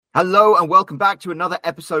Hello and welcome back to another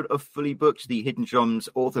episode of Fully Booked, the Hidden Gems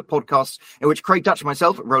author podcast, in which Craig Dutch and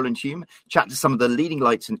myself, Roland Hume, chat to some of the leading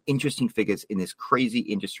lights and interesting figures in this crazy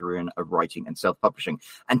industry of writing and self-publishing.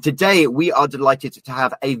 And today we are delighted to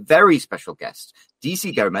have a very special guest,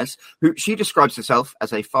 DC Gomez, who she describes herself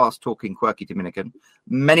as a fast-talking, quirky Dominican.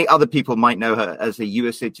 Many other people might know her as a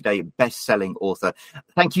USA Today best-selling author.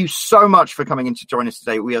 Thank you so much for coming in to join us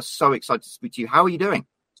today. We are so excited to speak to you. How are you doing?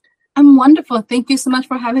 I'm wonderful. Thank you so much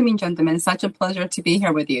for having me, gentlemen. Such a pleasure to be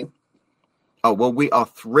here with you. Oh, well, we are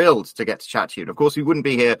thrilled to get to chat to you. And of course, we wouldn't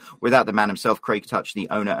be here without the man himself, Craig Dutch, the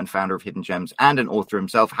owner and founder of Hidden Gems and an author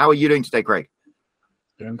himself. How are you doing today, Craig?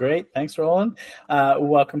 Doing great. Thanks, Roland.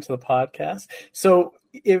 Welcome to the podcast. So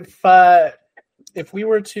if we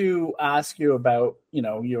were to ask you about,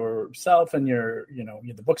 yourself and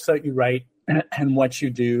the books that you write and what you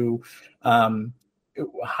do,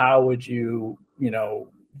 how would you,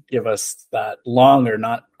 give us that longer,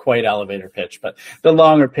 not quite elevator pitch, but the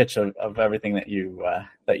longer pitch of everything that you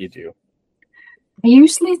do? I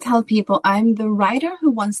usually tell people I'm the writer who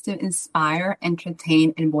wants to inspire,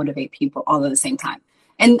 entertain, and motivate people all at the same time.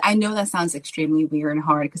 And I know that sounds extremely weird and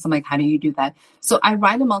hard because I'm like, how do you do that? So I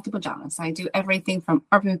write in multiple genres. I do everything from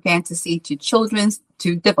urban fantasy to children's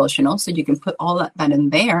to devotional. So you can put all that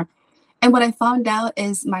in there. And what I found out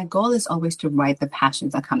is my goal is always to write the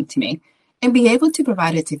passions that come to me and be able to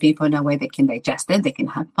provide it to people in a way they can digest it, they can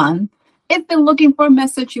have fun. If they're looking for a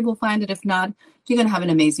message, you will find it. If not, you're going to have an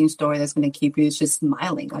amazing story that's going to keep you just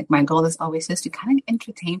smiling. Like my goal is always just to kind of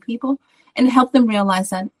entertain people and help them realize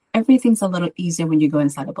that everything's a little easier when you go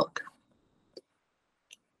inside a book.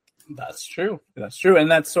 That's true. And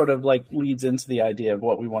that sort of like leads into the idea of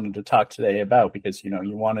what we wanted to talk today about, because, you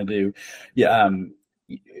wanted to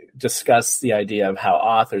discuss the idea of how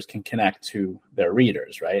authors can connect to their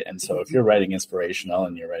readers, right? And so if you're writing inspirational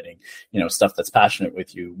and you're writing, stuff that's passionate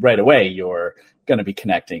with you right away, you're going to be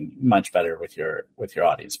connecting much better with your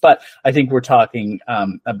audience. But I think we're talking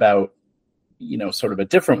about, sort of a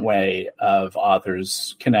different way of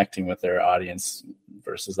authors connecting with their audience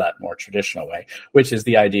versus that more traditional way, which is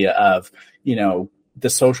the idea of,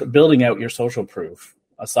 building out your social proof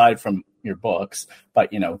aside from your books,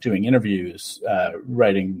 but, doing interviews,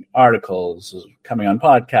 writing articles, coming on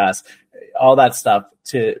podcasts, all that stuff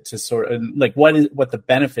to sort of like what the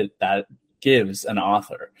benefit that gives an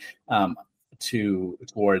author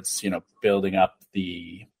towards, building up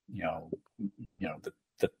the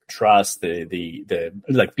trust, the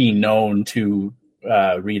like being known to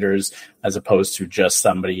readers as opposed to just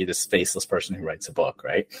somebody, this faceless person who writes a book,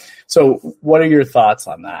 right? So what are your thoughts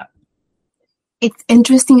on that? It's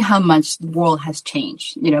interesting how much the world has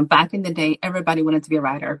changed. Back in the day, everybody wanted to be a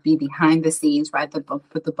writer, be behind the scenes, write the book,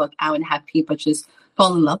 put the book out, and have people just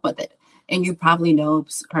fall in love with it. And you probably know,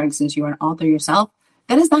 for instance, you're an author yourself,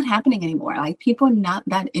 that is not happening anymore. Like people are not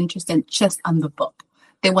that interested just on the book.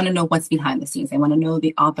 They want to know what's behind the scenes. They want to know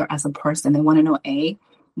the author as a person. They want to know,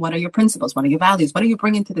 what are your principles? What are your values? What are you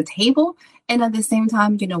bringing to the table? And at the same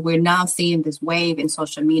time, we're now seeing this wave in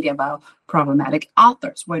social media about problematic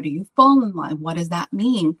authors. Where do you fall in line? What does that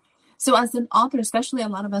mean? So as an author, especially a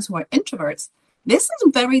lot of us who are introverts, this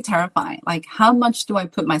is very terrifying. Like, how much do I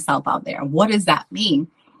put myself out there? What does that mean?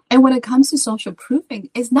 And when it comes to social proofing,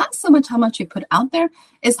 it's not so much how much you put out there,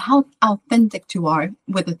 it's how authentic you are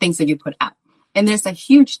with the things that you put out. And there's a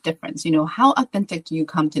huge difference. How authentic do you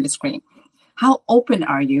come to the screen? How open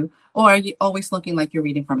are you? Or are you always looking like you're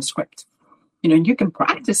reading from a script? You can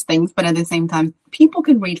practice things, but at the same time, people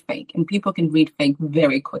can read fake, and people can read fake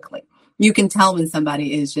very quickly. You can tell when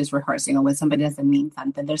somebody is just rehearsing or when somebody doesn't mean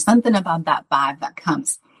something. There's something about that vibe that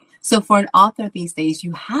comes. So for an author these days,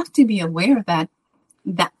 you have to be aware that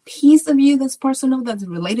that piece of you that's personal, that's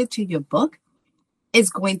related to your book, is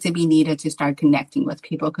going to be needed to start connecting with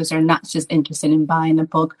people, because they're not just interested in buying a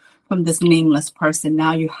book from this nameless person.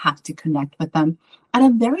 Now you have to connect with them at a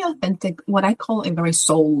very authentic, what I call a very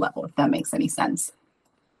soul level, if that makes any sense.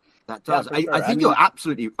 That does. Yeah, I think you're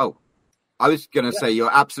absolutely... I was going to say you're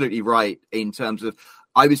absolutely right in terms of,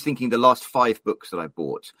 I was thinking the last 5 books that I've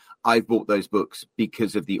bought those books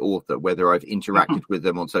because of the author, whether I've interacted with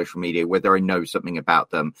them on social media, whether I know something about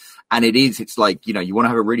them. And it's like, you want to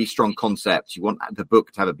have a really strong concept. You want the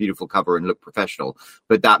book to have a beautiful cover and look professional,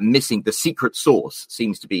 but that missing the secret sauce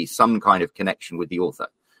seems to be some kind of connection with the author.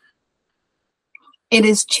 It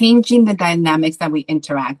is changing the dynamics that we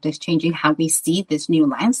interact. It's changing how we see this new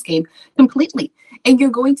landscape completely. And you're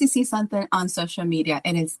going to see something on social media.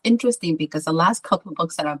 And it's interesting because the last couple of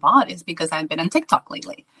books that I bought is because I've been on TikTok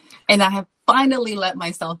lately. And I have finally let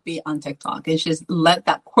myself be on TikTok. It's just let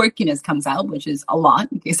that quirkiness comes out, which is a lot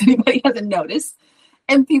in case anybody hasn't noticed.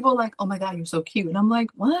 And people are like, oh my God, you're so cute. And I'm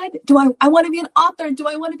like, what? I want to be an author? Do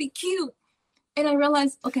I want to be cute? And I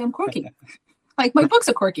realized, okay, I'm quirky. Like, my books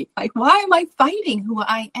are quirky. Like, why am I fighting who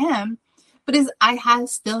I am? But I had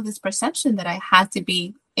still this perception that I had to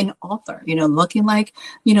be an author, looking like,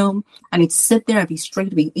 I need to sit there and be straight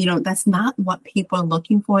to be, that's not what people are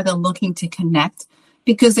looking for. They're looking to connect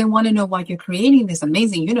because they want to know why you're creating this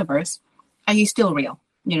amazing universe. Are you still real?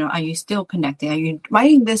 Are you still connecting? Are you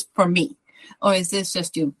writing this for me? Or is this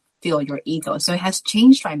just to feel your ego? So it has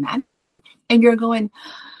changed dramatically. And you're going,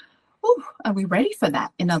 oh, are we ready for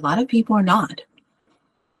that? And a lot of people are not.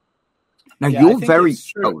 Now, you're very...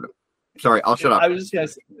 Oh, sorry, I'll shut up. I was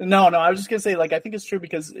just gonna say, like, I think it's true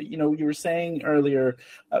because, you were saying earlier,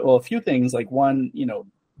 a few things. Like, one,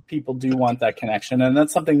 people do want that connection, and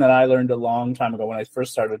that's something that I learned a long time ago when I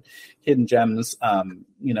first started Hidden Gems. I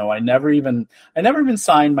never even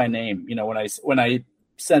signed my name. When I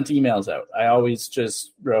sent emails out, I always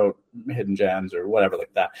just wrote Hidden Gems or whatever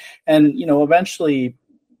like that. And eventually,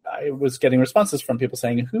 I was getting responses from people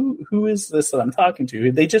saying, "Who is this that I'm talking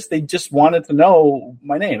to?" They just wanted to know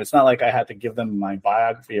my name. It's not like I had to give them my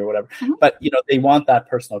biography or whatever, but they want that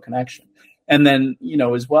personal connection. And then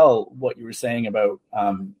as well, what you were saying about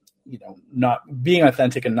not being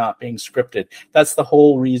authentic and not being scripted. That's the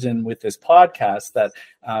whole reason with this podcast that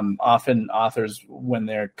often authors, when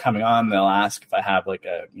they're coming on, they'll ask if I have like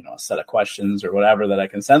a set of questions or whatever that I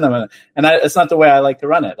can send them, and it's not the way I like to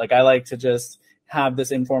run it. Like, I like to just have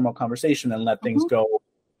this informal conversation and let things go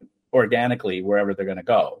organically wherever they're going to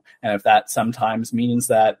go. And if that sometimes means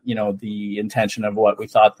that, the intention of what we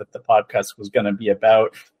thought that the podcast was going to be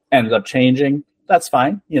about ends up changing, that's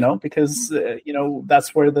fine, because,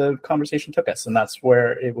 that's where the conversation took us. And that's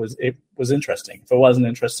where it was interesting. If it wasn't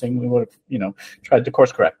interesting, we would have, tried to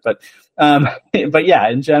course correct. But yeah,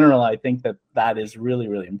 in general, I think that is really,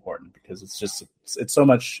 really important because it's so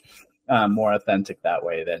much more authentic that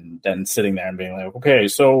way than sitting there and being like, okay,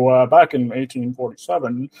 so back in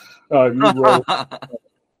 1847, you wrote,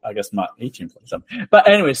 I guess not 1847, but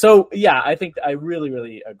anyway. So yeah, I think I really,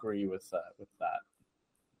 really agree with that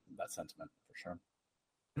sentiment for sure.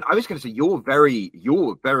 I was going to say you're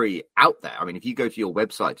very out there. I mean, if you go to your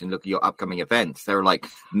website and look at your upcoming events, there are like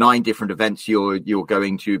 9 different events you're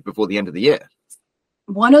going to before the end of the year.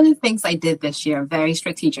 One of the things I did this year very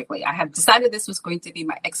strategically, I have decided this was going to be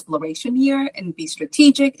my exploration year and be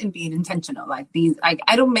strategic and being intentional. Like these,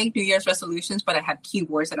 I don't make New Year's resolutions, but I have key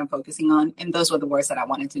words that I'm focusing on. And those were the words that I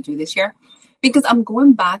wanted to do this year because I'm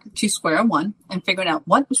going back to square one and figuring out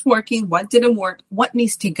what was working, what didn't work, what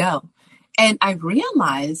needs to go. And I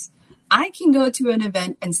realized I can go to an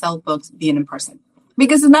event and sell books being in person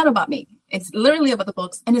because it's not about me. It's literally about the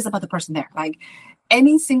books and it's about the person there. Like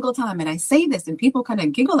any single time. And I say this and people kind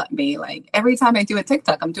of giggle at me. Like every time I do a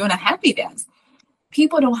TikTok, I'm doing a happy dance.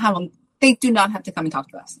 People they do not have to come and talk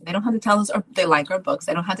to us. They don't have to tell us or they like our books.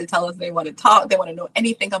 They don't have to tell us they want to talk. They want to know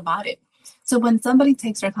anything about it. So when somebody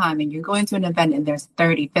takes their time and you're going to an event and there's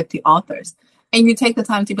 30, 50 authors and you take the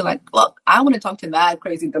time to be like, look, I want to talk to that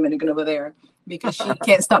crazy Dominican over there because she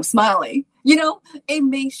can't stop smiling. It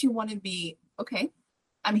makes you want to be, okay,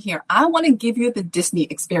 I'm here. I want to give you the Disney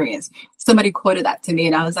experience. Somebody quoted that to me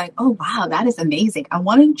and I was like, oh, wow, that is amazing. I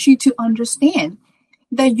wanted you to understand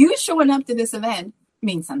that you showing up to this event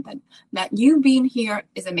means something. That you being here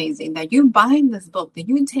is amazing. That you buying this book, that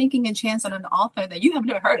you taking a chance on an author that you have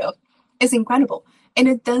never heard of is incredible. And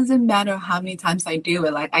it doesn't matter how many times I do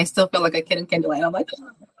it. Like, I still feel like a kid in Candyland. I'm like,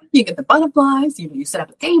 you get the butterflies, you set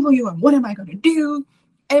up a table, and what am I going to do?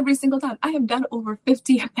 Every single time. I have done over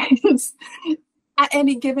 50 events at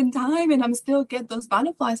any given time, and I'm still get those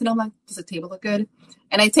butterflies. And I'm like, does the table look good?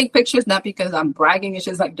 And I take pictures, not because I'm bragging. It's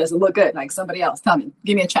just like, does it look good? Like somebody else, tell me,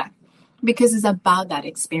 give me a check. Because it's about that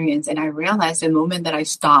experience. And I realized the moment that I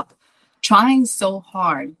stopped trying so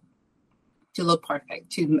hard to look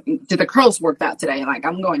perfect, did the curls work out today? Like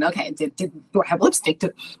I'm going, okay, do I have lipstick?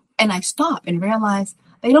 And I stop and realize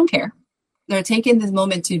they don't care. They're taking this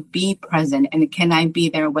moment to be present, and can I be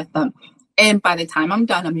there with them? And by the time I'm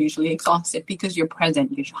done, I'm usually exhausted because you're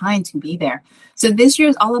present. You're trying to be there. So this year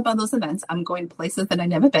is all about those events. I'm going places that I've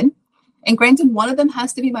never been. And granted, one of them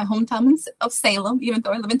has to be my hometown of Salem, even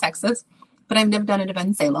though I live in Texas. But I've never done an event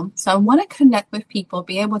in Salem. So I want to connect with people,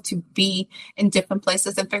 be able to be in different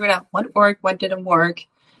places and figure out what worked, what didn't work,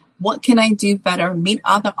 what can I do better, meet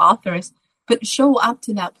other authors, but show up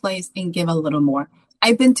to that place and give a little more.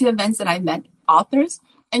 I've been to events that I met authors,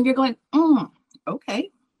 and you're going,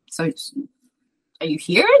 okay. So are you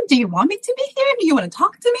here? Do you want me to be here? Do you want to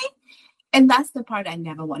talk to me? And that's the part I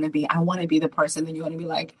never want to be. I want to be the person that you want to be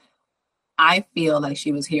like, I feel like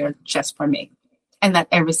she was here just for me. and that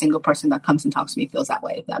every single person that comes and talks to me feels that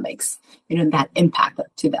way, if that makes, that impact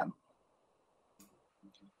to them.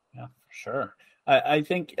 Yeah, for sure. I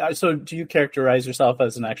think, so do you characterize yourself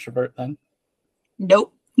as an extrovert then?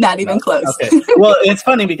 Nope. Not even close. Okay. Well, it's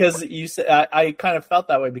funny because you said, I kind of felt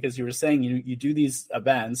that way because you were saying you do these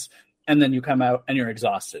events and then you come out and you're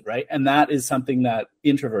exhausted, right? And that is something that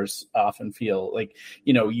introverts often feel like,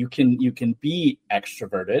 you can be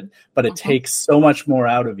extroverted, but it takes so much more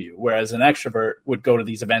out of you. Whereas an extrovert would go to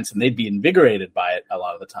these events and they'd be invigorated by it a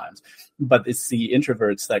lot of the times. But it's the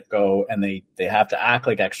introverts that go and they have to act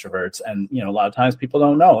like extroverts. And, a lot of times people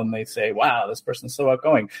don't know and they say, wow, this person's so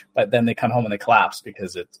outgoing. But then they come home and they collapse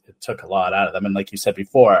because it took a lot out of them. And like you said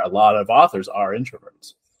before, a lot of authors are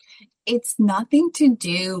introverts. It's nothing to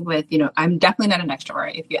do with, I'm definitely not an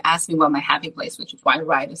extrovert. If you ask me what my happy place, which is why I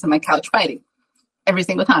write, is on my couch writing every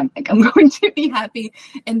single time. Like, I'm going to be happy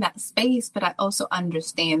in that space. But I also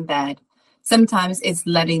understand that sometimes it's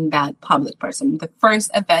letting that public person. The first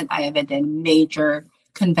event I ever did, major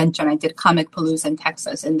convention, I did Comic Palooza in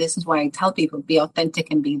Texas. And this is why I tell people, be authentic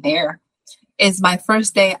and be there. Is my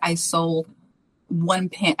first day I sold one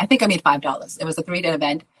pen. I think I made $5. It was a 3-day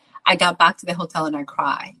event. I got back to the hotel and I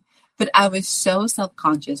cried. But I was so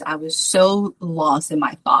self-conscious. I was so lost in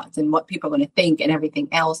my thoughts and what people are going to think and everything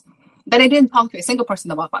else that I didn't talk to a single person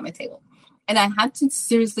that walked by my table. And I had to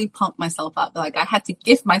seriously pump myself up. Like, I had to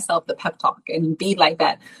give myself the pep talk and be like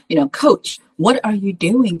that, coach, what are you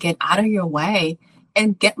doing? Get out of your way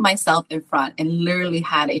and get myself in front, and literally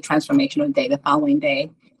had a transformational day the following day,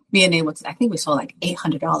 being able to, I think we sold like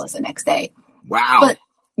 $800 the next day. Wow. But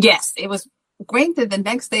yes, it was great that the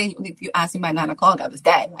next day, if you asked me by 9 o'clock, I was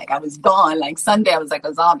dead. Like, I was gone. Like, Sunday, I was like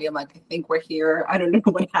a zombie. I'm like, I think we're here. I don't know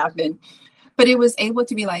what happened. But it was able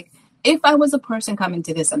to be like, if I was a person coming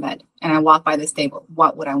to this event and I walk by this table,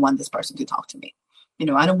 what would I want this person to talk to me?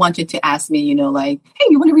 I don't want you to ask me, like, hey,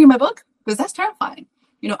 you want to read my book? Because that's terrifying.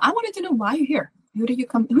 I wanted to know why you're here. Who do you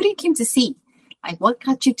come to see? Like, what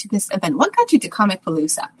got you to this event? What got you to Comic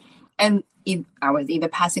Palooza? And I was either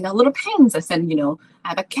passing out little pens. I said, I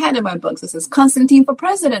have a cat in my books. This is Constantine for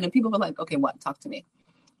president. And people were like, okay, what? Talk to me.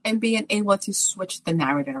 And being able to switch the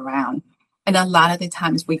narrative around. And a lot of the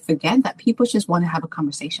times we forget that people just want to have a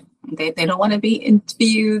conversation. They don't want to be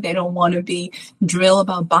interviewed. They don't want to be drilled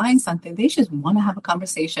about buying something. They just want to have a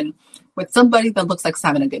conversation with somebody that looks like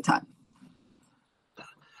having a good time.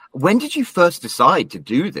 When did you first decide to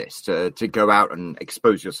do this, to go out and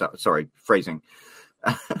expose yourself? Sorry, phrasing.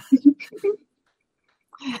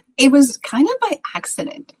 It was kind of by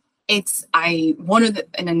accident. And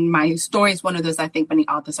in my story is one of those, I think many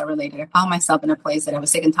authors are related. I found myself in a place that I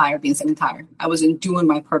was sick and tired of being sick and tired. I wasn't doing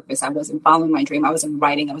my purpose. I wasn't following my dream. I wasn't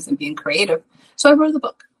writing. I wasn't being creative. So I wrote the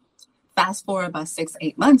book. Fast forward about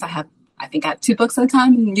 6-8 months. I had 2 books at a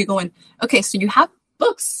time. And you're going, okay, so you have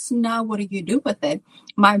books. Now what do you do with it?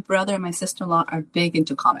 My brother and my sister-in-law are big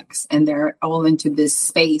into comics, and they're all into this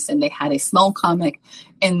space. And they had a small comic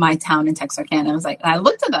in my town in Texarkana. I was like, and I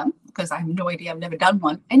looked at them because I have no idea. I've never done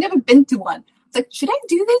one. I've never been to one. It's like, should I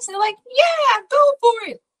do this? And they're like, yeah, go for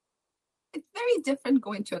it. It's very different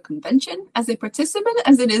going to a convention as a participant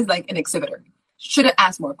as it is like an exhibitor. Should have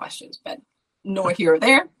asked more questions, but nor here or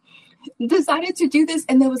there. Decided to do this,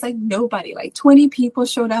 and there was like nobody. Like 20 people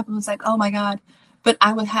showed up and was like, oh my God. But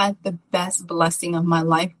I would have the best blessing of my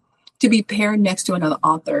life to be paired next to another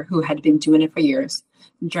author who had been doing it for years.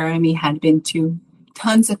 Jeremy had been to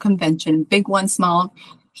tons of convention, big one, small.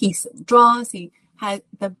 He draws, he had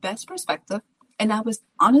the best perspective. And I was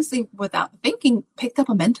honestly, without thinking, picked up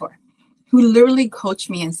a mentor who literally coached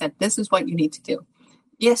me and said, this is what you need to do.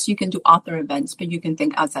 Yes, you can do author events, but you can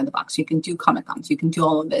think outside the box. You can do Comic Cons. You can do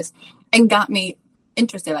all of this. And got me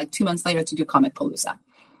interested like 2 months later to do Comic Palooza.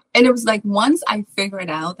 And it was like, once I figured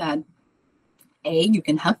out that you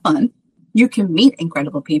can have fun, you can meet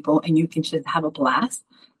incredible people, and you can just have a blast.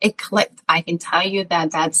 It clicked. I can tell you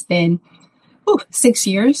that that's been 6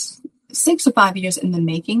 to 5 years in the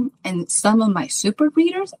making. And some of my super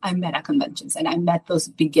readers I met at conventions, and I met those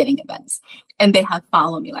beginning events, and they have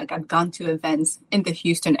followed me. Like, I've gone to events in the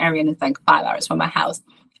Houston area, and it's like 5 hours from my house.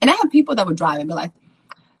 And I have people that would drive and be like,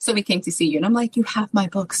 so we came to see you. And I'm like, you have my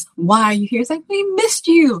books. Why are you here? It's like, we missed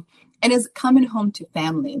you. And it's coming home to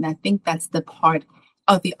family. And I think that's the part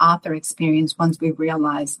of the author experience once we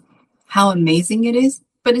realize how amazing it is.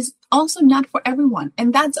 But it's also not for everyone.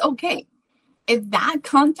 And that's okay. If that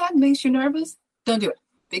contact makes you nervous, don't do it,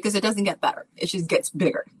 because it doesn't get better. It just gets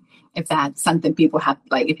bigger. If that's something people have,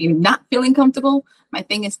 like, if you're not feeling comfortable, my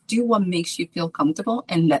thing is do what makes you feel comfortable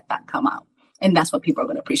and let that come out. And that's what people are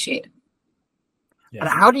going to appreciate. And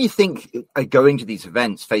how do you think going to these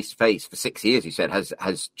events face to face for 6 years, you said,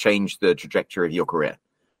 has changed the trajectory of your career?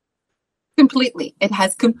 Completely. It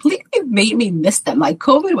has completely made me miss them. Like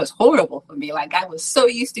COVID was horrible for me. Like I was so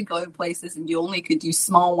used to going places and you only could do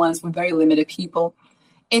small ones with very limited people.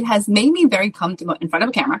 It has made me very comfortable in front of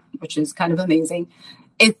a camera, which is kind of amazing.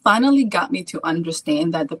 It finally got me to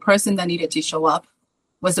understand that the person that needed to show up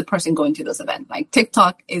was the person going to this event. Like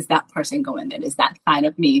TikTok is that person going. It is that side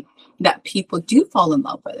of me that people do fall in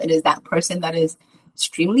love with. It is that person that is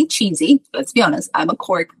extremely cheesy. Let's be honest. I'm a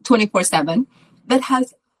cork 24/7 that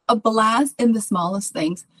has a blast in the smallest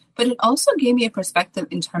things, but it also gave me a perspective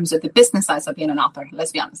in terms of the business side of being an author.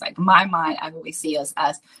 Let's be honest, like my mind, I always see us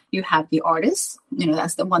as you have the artist,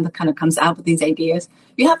 that's the one that kind of comes out with these ideas.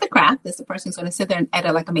 You have the craft, that's the person who's going to sit there and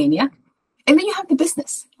edit like a maniac. And then you have the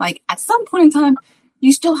business. Like at some point in time,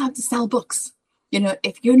 you still have to sell books.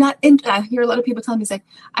 If you're not I hear a lot of people telling me, it's like,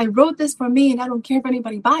 I wrote this for me and I don't care if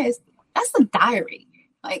anybody buys. That's a diary.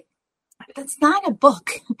 Like, that's not a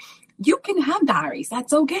book. You can have diaries.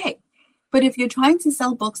 That's okay. But if you're trying to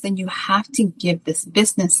sell books, then you have to give this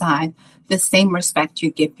business side the same respect you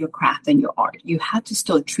give your craft and your art. You have to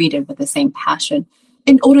still treat it with the same passion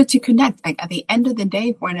in order to connect. Like at the end of the day,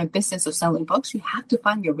 if we're in a business of selling books, you have to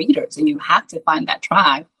find your readers and you have to find that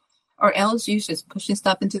tribe, or else you're just pushing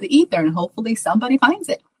stuff into the ether and hopefully somebody finds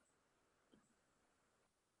it.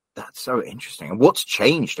 That's so interesting. And what's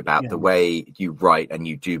changed about the way you write and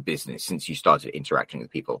you do business since you started interacting with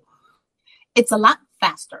people? It's a lot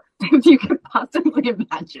faster, if you can possibly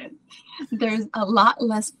imagine. There's a lot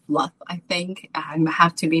less fluff. I think I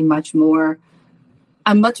have to be much more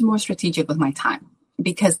strategic with my time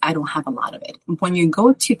because I don't have a lot of it. When you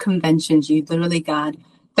go to conventions, you literally got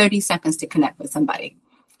 30 seconds to connect with somebody.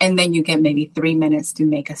 And then you get maybe 3 minutes to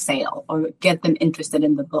make a sale or get them interested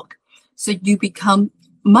in the book. So you become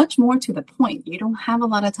much more to the point. You don't have a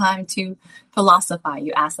lot of time to philosophize.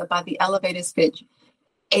 You ask about the elevator pitch.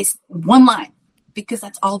 It's one line because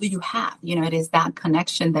that's all that you have. It is that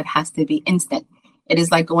connection that has to be instant. It is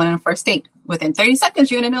like going on a first date. Within 30 seconds,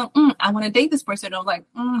 you're going to know, I want to date this person. I'm like,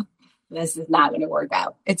 this is not going to work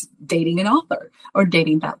out. It's dating an author or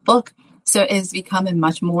dating that book. So it's becoming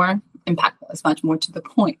much more impactful. It's much more to the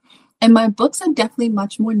point. And my books are definitely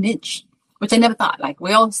much more niche, which I never thought. Like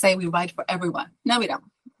we all say we write for everyone. No, we don't.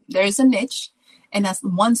 There's a niche. And that's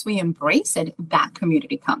once we embrace it, that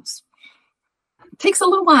community comes. It takes a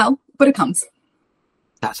little while, but it comes.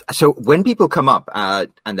 So when people come up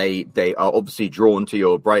and they are obviously drawn to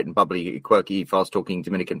your bright and bubbly, quirky, fast-talking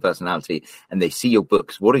Dominican personality, and they see your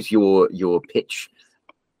books, what is your pitch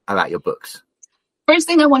about your books? First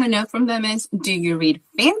thing I want to know from them is, do you read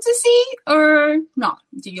fantasy or not?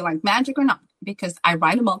 Do you like magic or not? Because I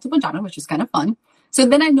write in multiple genres, which is kind of fun. So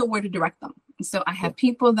then I know where to direct them. So I have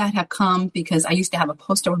people that have come because I used to have a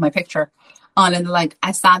poster with my picture on, and they're like,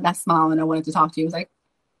 I saw that smile and I wanted to talk to you. It was like,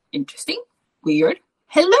 interesting, weird.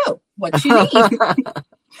 Hello, what you need? It's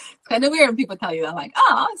kind of weird when people tell you that, like,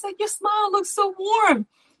 it's like your smile looks so warm.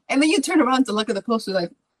 And then you turn around to look at the poster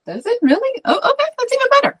like, does it really? Oh, okay, that's even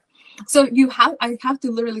better. So I have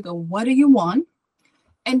to literally go, what do you want?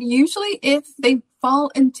 And usually if they fall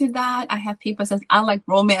into that, I have people says, I like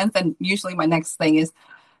romance. And usually my next thing is,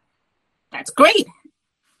 that's great.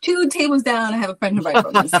 2 tables down, I have a friend who writes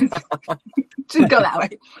romance. Just go that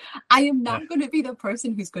way. I am not going to be the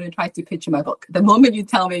person who's going to try to pitch my book. The moment you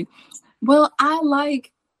tell me, well, I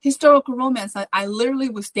like historical romance, I literally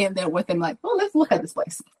will stand there with them like, well, let's look at this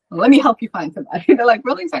place. Let me help you find somebody. They're like,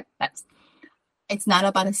 really? It's not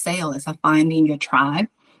about a sale. It's about finding your tribe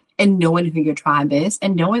and knowing who your tribe is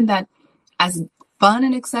and knowing that as fun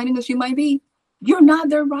and exciting as you might be, you're not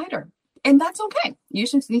their writer. And that's okay. You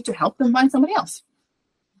just need to help them find somebody else.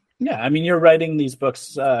 Yeah, I mean, you're writing these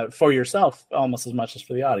books for yourself almost as much as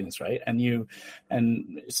for the audience, right?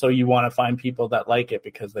 And so you want to find people that like it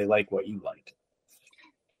because they like what you like.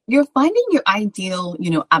 You're finding your ideal,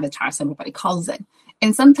 avatar, as everybody calls it.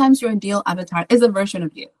 And sometimes your ideal avatar is a version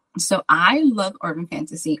of you. So I love urban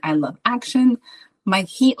fantasy. I love action. My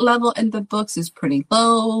heat level in the books is pretty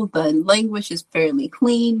low. The language is fairly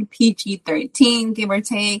clean, PG-13, give or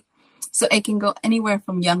take. So it can go anywhere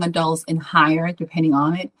from young adults and higher, depending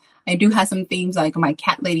on it. I do have some themes like my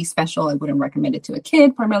cat lady special. I wouldn't recommend it to a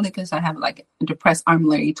kid, primarily because I have like a depressed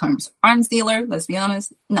arms dealer. Let's be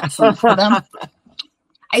honest, not so much for them.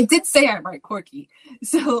 I did say I write quirky.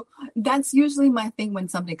 So that's usually my thing when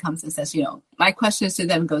somebody comes and says, my question is to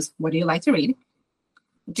them goes, what do you like to read?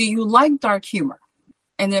 Do you like dark humor?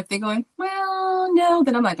 And if they're going, well, no,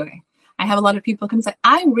 then I'm like, okay. I have a lot of people come and say,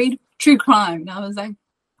 I read true crime. And I was like,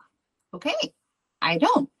 okay, I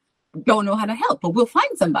don't know how to help, but we'll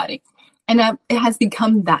find somebody. And it has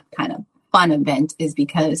become that kind of fun event is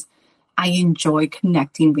because I enjoy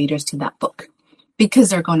connecting readers to that book because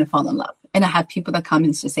they're going to fall in love. And I have people that come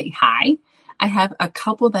in to say hi. I have a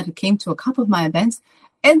couple that came to a couple of my events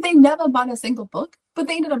and they never bought a single book, but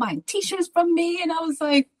they ended up buying t-shirts from me. And I was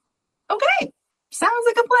like, okay, sounds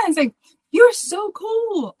like a plan. It's like, you're so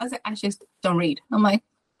cool. I was like, I just don't read. I'm like,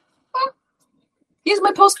 well, here's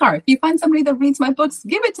my postcard. If you find somebody that reads my books,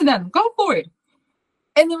 give it to them. Go for it.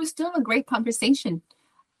 And it was still a great conversation.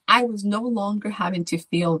 I was no longer having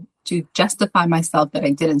to justify myself that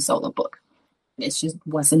I didn't sell a book. It just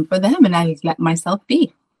wasn't for them, and I let myself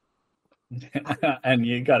be. And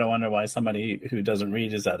you got to wonder why somebody who doesn't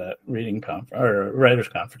read is at a reading conference or a writer's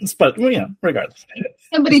conference. But, regardless.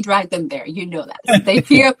 Somebody dragged them there. You know that. They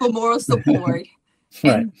fear for moral support.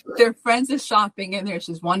 And their friends are shopping, and they're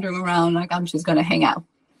just wandering around like, I'm just going to hang out.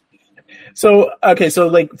 So, okay. So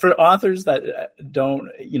like for authors that don't,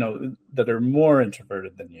 that are more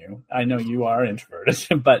introverted than you, I know you are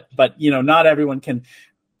introverted, but, not everyone can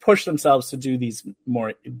push themselves to do these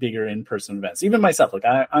more bigger in-person events. Even myself, like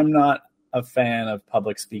I'm not a fan of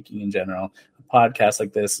public speaking in general. A podcast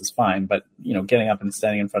like this is fine, but, getting up and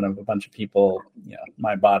standing in front of a bunch of people,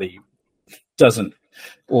 my body doesn't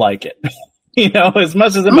like it. As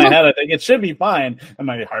much as in my head, I think it should be fine. And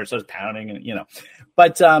my heart starts pounding and,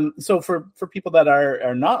 But so for people that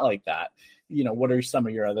are not like that, what are some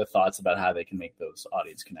of your other thoughts about how they can make those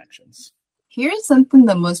audience connections? Here's something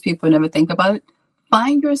that most people never think about.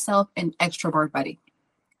 Find yourself an extrovert buddy.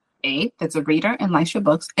 That's a reader and likes your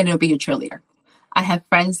books, and it'll be your cheerleader. I have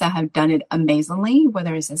friends that have done it amazingly,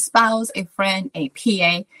 whether it's a spouse, a friend, a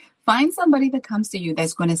PA. Find somebody that comes to you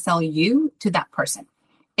that's going to sell you to that person.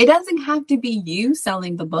 It doesn't have to be you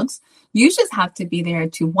selling the books. You just have to be there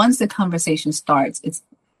to, once the conversation starts, it's,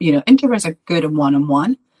 introverts are good at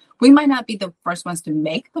one-on-one. We might not be the first ones to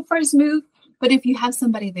make the first move, but if you have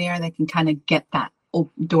somebody there that can kind of get that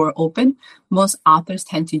door open, most authors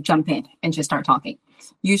tend to jump in and just start talking.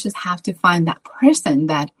 You just have to find that person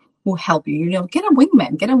that will help you. Get a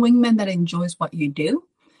wingman that enjoys what you do.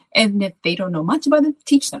 And if they don't know much about it,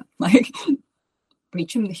 teach them. Like,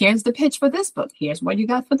 reach him. Here's the pitch for this book. Here's what you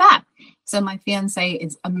got for that. So my fiance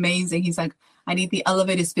is amazing. He's like, I need the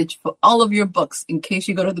elevator speech for all of your books in case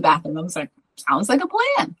you go to the bathroom. I was like, sounds like a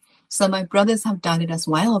plan. So my brothers have done it as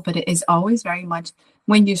well, but it is always very much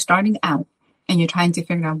when you're starting out and you're trying to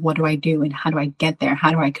figure out what do I do and how do I get there?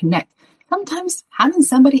 How do I connect? Sometimes having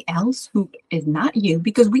somebody else who is not you,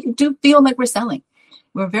 because we do feel like we're selling.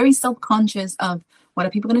 We're very self-conscious of what are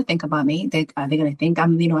people going to think about me? Are they going to think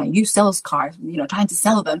I'm, I use sales cards, trying to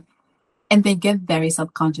sell them. And they get very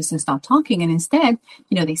self-conscious and stop talking. And instead,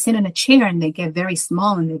 they sit in a chair and they get very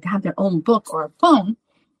small and they have their own book or a phone.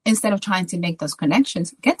 Instead of trying to make those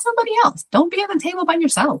connections, get somebody else. Don't be at the table by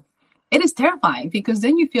yourself. It is terrifying because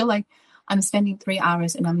then you feel like I'm spending 3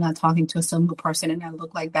 hours and I'm not talking to a single person and I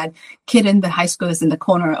look like that kid in the high school is in the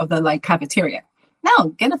corner of the cafeteria. No,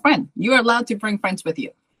 get a friend. You're allowed to bring friends with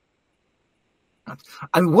you.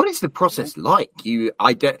 And what is the process like?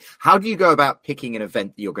 How do you go about picking an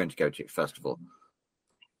event that you're going to go to, first of all?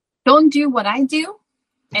 Don't do what I do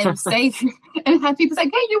and say, and have people say,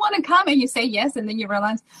 hey, you want to come? And you say yes. And then you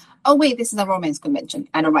realize, oh, wait, this is a romance convention.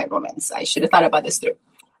 I don't write romance. I should have thought about this through.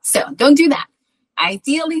 So don't do that.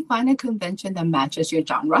 Ideally, find a convention that matches your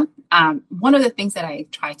genre. One of the things that I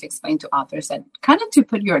try to explain to authors that kind of to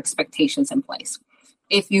put your expectations in place.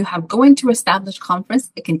 If you have going to established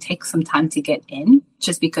conference, it can take some time to get in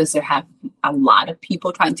just because there have a lot of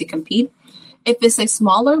people trying to compete. If it's a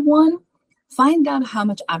smaller one, find out how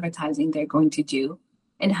much advertising they're going to do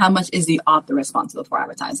and how much is the author responsible for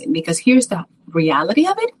advertising. Because here's the reality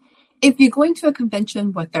of it. If you're going to a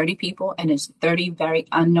convention with 30 people and it's 30 very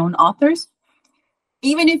unknown authors,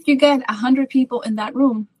 even if you get 100 people in that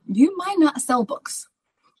room, you might not sell books.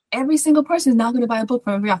 Every single person is not going to buy a book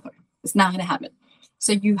from every author. It's not going to happen.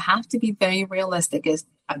 So you have to be very realistic. It's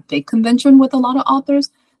a big convention with a lot of authors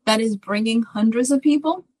that is bringing hundreds of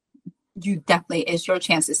people. You definitely is your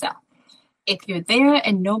chance to sell. If you're there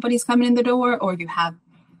and nobody's coming in the door or you have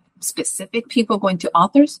specific people going to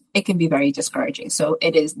authors, it can be very discouraging. So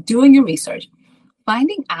it is doing your research,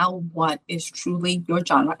 finding out what is truly your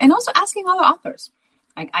genre, and also asking other authors.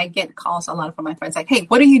 Like I get calls a lot from my friends like, hey,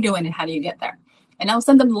 what are you doing and how do you get there? And I'll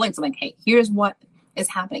send them the links. I'm like, hey, here's what is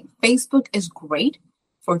happening. Facebook is great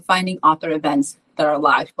for finding author events that are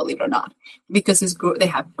live, believe it or not, because they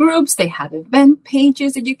have groups, they have event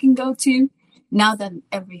pages that you can go to. Now that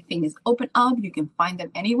everything is open up, you can find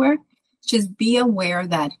them anywhere. Just be aware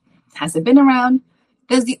that has it been around?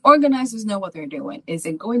 Does the organizers know what they're doing? Is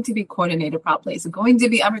it going to be coordinated properly? Is it going to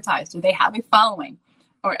be advertised? Do they have a following?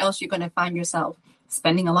 or else you're going to find yourself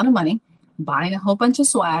spending a lot of money, buying a whole bunch of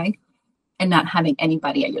swag, and not having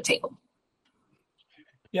anybody at your table.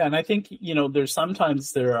 Yeah, and I think, there's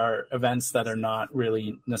sometimes there are events that are not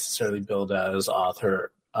really necessarily billed as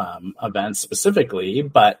author events specifically,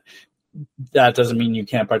 but that doesn't mean you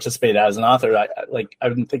can't participate as an author.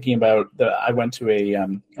 I've been thinking about I went to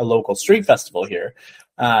a local street festival here,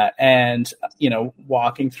 and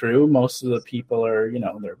walking through, most of the people are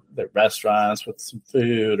they're restaurants with some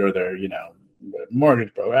food, or they're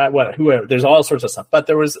mortgage broker, whoever. There's all sorts of stuff, but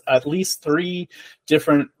there was at least 3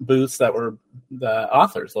 different booths that were the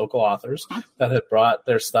local authors that had brought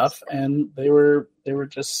their stuff, and they were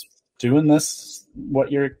just doing this,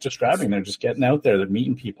 what you're describing. They're just getting out there, they're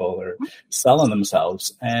meeting people, they're selling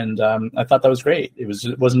themselves, and I thought that was great.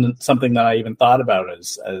 It wasn't something that I even thought about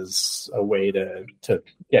as a way to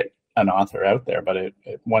get an author out there, but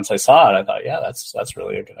once I saw it, I thought, yeah, that's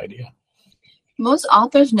really a good idea. Most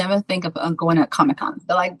authors never think of going to Comic-Con.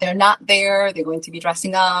 They're not there. They're going to be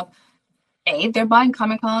dressing up. They're buying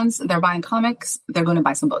Comic-Cons. They're buying comics. They're going to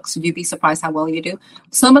buy some books. So you'd be surprised how well you do.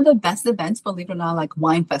 Some of the best events, believe it or not, like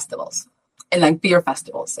wine festivals and beer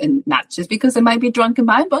festivals. And not just because they might be drunk and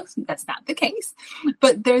buying books. That's not the case.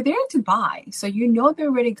 But they're there to buy. So they're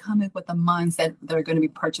already coming with the mindset they're going to be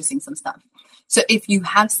purchasing some stuff. So if you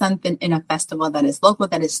have something in a festival that is local,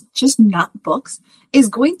 that is just not books, is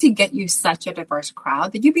going to get you such a diverse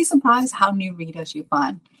crowd that you'd be surprised how new readers you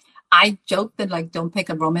find. I joke that don't pick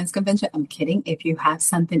a romance convention. I'm kidding. If you have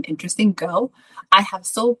something interesting, go. I have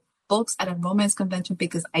sold books at a romance convention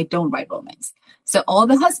because I don't write romance. So all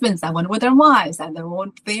the husbands that went with their wives and they're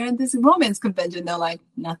there in this romance convention, they're like,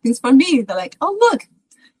 nothing's for me. They're like, oh, look,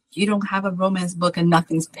 you don't have a romance book and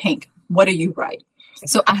nothing's pink. What do you write?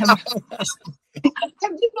 So I have been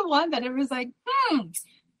the one that everyone's like,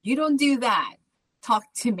 you don't do that. Talk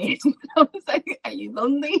to me. I was like, are you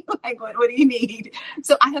lonely? What do you need?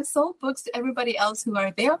 So I have sold books to everybody else who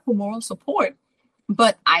are there for moral support.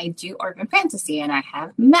 But I do urban fantasy, and I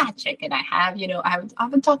have magic, and I have, I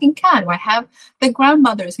have a talking cat, or I have the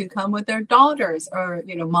grandmothers who come with their daughters, or,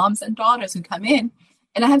 moms and daughters who come in,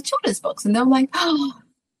 and I have children's books, and they're like,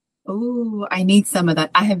 oh, I need some of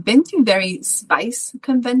that. I have been to very spice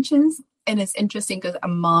conventions, and it's interesting because a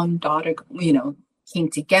mom-daughter, came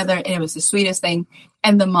together, and it was the sweetest thing.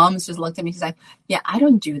 And the moms just looked at me. She's like, yeah, I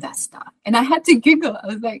don't do that stuff. And I had to giggle. I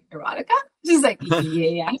was like, erotica? She's like,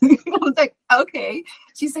 yeah. I was like, okay.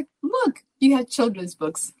 She's like, look, you have children's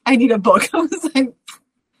books. I need a book. I was like,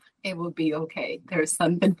 it will be okay. There's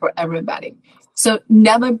something for everybody. So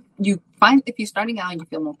if you're starting out and you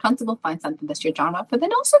feel more comfortable, find something that's your genre, but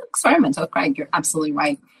then also experiment. So Craig, you're absolutely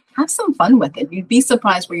right. Have some fun with it. You'd be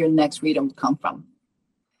surprised where your next reader will come from.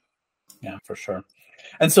 Yeah, for sure.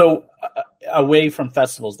 And so away from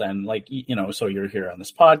festivals then, so you're here on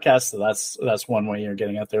this podcast, so that's one way you're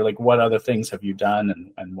getting out there. What other things have you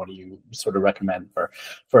done, and what do you sort of recommend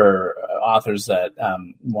for authors that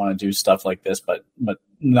want to do stuff like this, but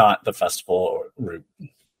not the festival route?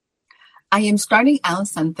 I am starting out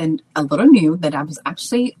something a little new that I was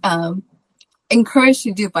actually encouraged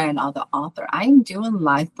to do by another author. I am doing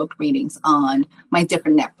live book readings on my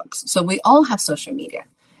different networks. So we all have social media.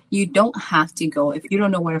 You don't have to go, if you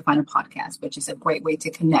don't know where to find a podcast, which is a great way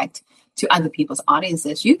to connect to other people's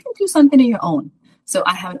audiences, you can do something of your own. So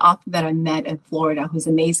I have an author that I met in Florida who's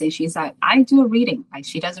amazing. She's like, I do a reading.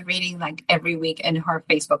 She does a reading every week in her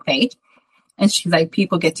Facebook page. And she's like,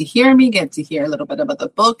 people get to hear me, get to hear a little bit about the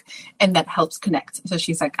book, and that helps connect. So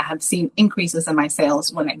she's like, I have seen increases in my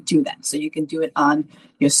sales when I do that. So you can do it on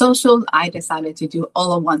your social. I decided to do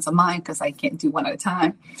all at once on mine because I can't do one at a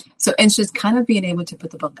time. So it's just kind of being able to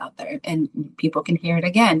put the book out there and people can hear it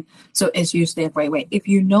again. So it's usually a great way. If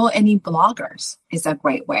you know any bloggers, it's a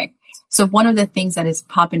great way. So one of the things that is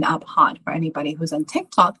popping up hot for anybody who's on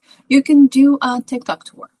TikTok, you can do a TikTok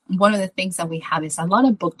tour. One of the things that we have is a lot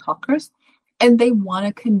of book talkers, and they want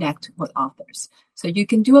to connect with authors. So you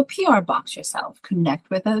can do a PR box yourself,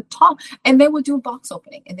 connect with a talk, and they will do a box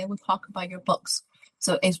opening, and they will talk about your books.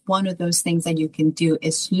 So it's one of those things that you can do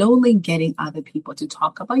is slowly getting other people to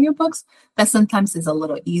talk about your books. That sometimes is a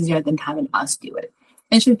little easier than having us do it.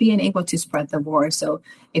 And should being able to spread the word. So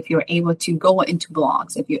if you're able to go into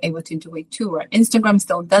blogs, if you're able to do a tour, Instagram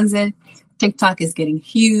still does it. TikTok is getting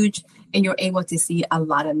huge, and you're able to see a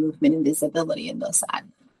lot of movement and visibility in those sides.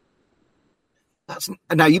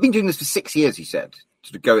 Now, you've been doing this for 6 years, you said.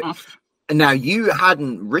 And now you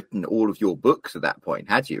hadn't written all of your books at that point,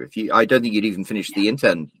 had you? I don't think you'd even finished the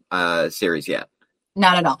intern series yet.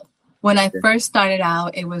 Not at all. When I first started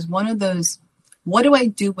out, it was one of those, what do I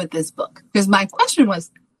do with this book? Because my question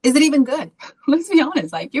was, is it even good? Let's be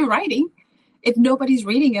honest, you're writing if nobody's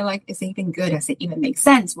reading it, like, is it even good? Does it even make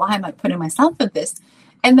sense? Why am I putting myself in this?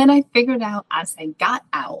 And then I figured out as I got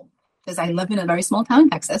out, because I live in a very small town in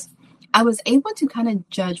Texas, I was able to kind of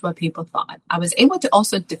judge what people thought. I was able to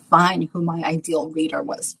also define who my ideal reader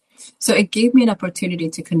was. So it gave me an opportunity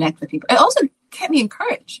to connect with people. It also kept me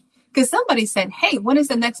encouraged because somebody said, hey, when is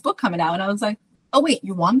the next book coming out? And I was like, oh, wait,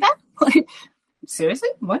 you want that? Seriously?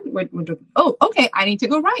 What? Oh, okay, I need to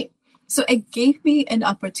go write. So it gave me an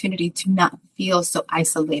opportunity to not feel so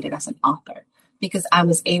isolated as an author because I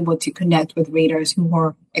was able to connect with readers who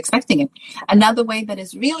were expecting it. Another way that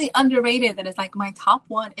is really underrated, that is like my top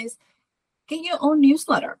one, is get your own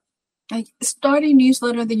newsletter. Like, start a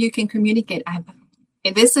newsletter that you can communicate.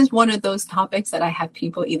 And this is one of those topics that I have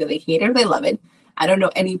people either they hate it or they love it. I don't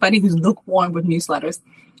know anybody who's lukewarm with newsletters,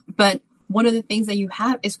 but one of the things that you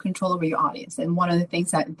have is control over your audience. And one of the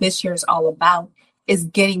things that this year is all about is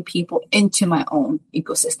getting people into my own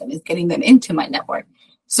ecosystem, is getting them into my network.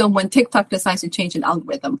 So when TikTok decides to change an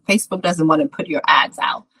algorithm, Facebook doesn't want to put your ads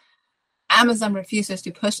out, Amazon refuses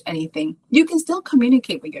to push anything, you can still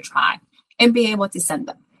communicate with your tribe and be able to send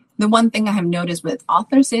them. The one thing I have noticed with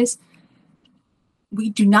authors is we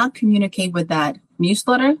do not communicate with that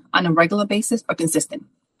newsletter on a regular basis or consistent.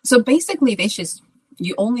 So basically,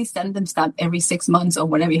 you only send them stuff every 6 months or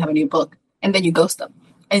whenever you have a new book, and then you ghost them.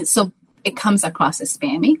 And so it comes across as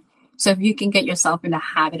spammy. So if you can get yourself in the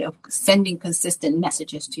habit of sending consistent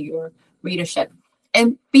messages to your readership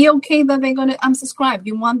and be okay that they're going to unsubscribe.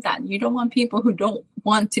 You want that. You don't want people who don't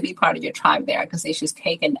want to be part of your tribe there because they just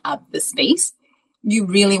taken up the space. You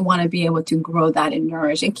really want to be able to grow that and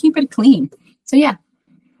nourish and keep it clean. So, yeah.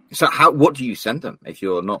 So what do you send them if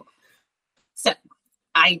you're not? So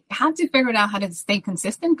I had to figure out how to stay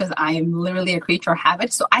consistent because I am literally a creature of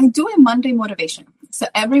habit. So I do a Monday motivation. So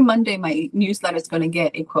every Monday, my newsletter is going to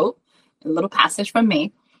get a quote, a little passage from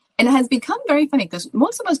me. And it has become very funny because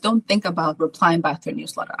most of us don't think about replying back to a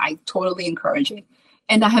newsletter. I totally encourage it.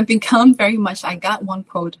 And I have become very much, I got one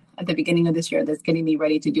quote at the beginning of this year that's getting me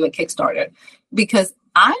ready to do a Kickstarter because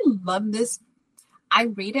I love this. I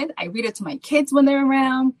read it to my kids when they're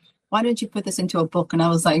around. Why don't you put this into a book? And I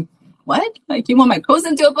was like, what? Like, you want my quotes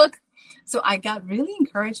into a book? So I got really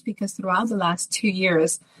encouraged because throughout the last 2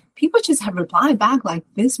 years, people just have replied back like,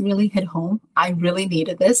 this really hit home. I really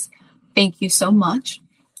needed this. Thank you so much.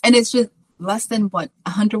 And it's just less than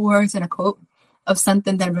 100 words in a quote of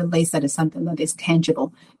something that relates, that is something that is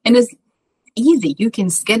tangible. And it's easy. You can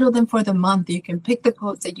schedule them for the month. You can pick the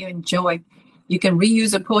quotes that you enjoy. You can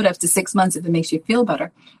reuse a quote up to 6 months if it makes you feel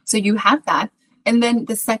better. So you have that. And then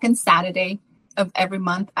the second Saturday of every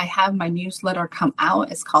month, I have my newsletter come out.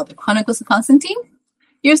 It's called The Chronicles of Constantine.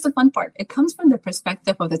 Here's the fun part. It comes from the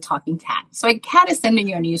perspective of the talking cat. So a cat is sending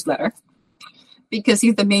you a newsletter because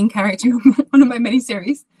he's the main character of one of my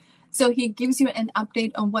miniseries. So he gives you an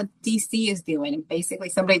update on what DC is doing. And basically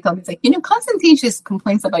somebody told me, it's like, Constantine just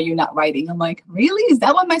complains about you not writing. I'm like, really? Is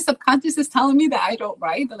that what my subconscious is telling me, that I don't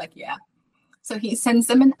write? They're like, yeah. So he sends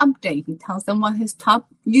them an update. He tells them what his top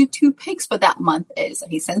YouTube picks for that month is.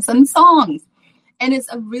 He sends them songs. And it's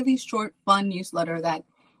a really short, fun newsletter that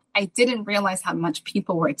I didn't realize how much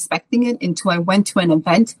people were expecting it until I went to an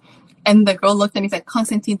event. And the girl looked at me and said,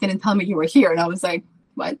 Constantine didn't tell me you were here. And I was like,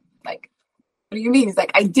 what? Like, what do you mean? He's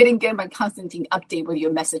like, I didn't get my Constantine update with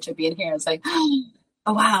your message of being here. I was like, oh,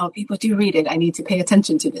 wow, people do read it. I need to pay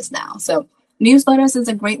attention to this now. So newsletters is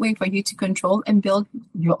a great way for you to control and build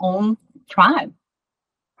your own tribe.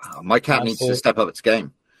 My cat needs to step up its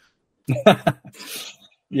game.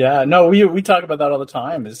 Yeah, no, we talk about that all the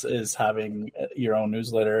time, is having your own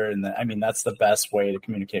newsletter. And that's the best way to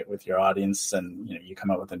communicate with your audience. And, you come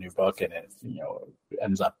out with a new book and it,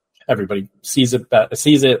 ends up, everybody sees it,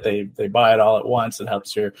 they buy it all at once. It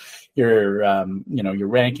helps your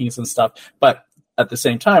rankings and stuff. But at the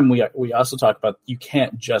same time, we also talk about, you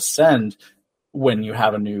can't just send when you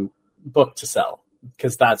have a new book to sell,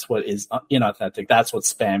 because that's what is inauthentic. That's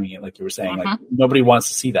what's spammy, like you were saying. Like, nobody wants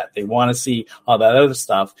to see that. They want to see all that other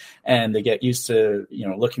stuff, and they get used to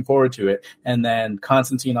looking forward to it. And then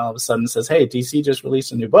Constantine all of a sudden says, "Hey, DC just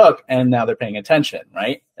released a new book," and now they're paying attention,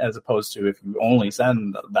 right? As opposed to if you only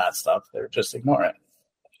send that stuff, they're just ignore it.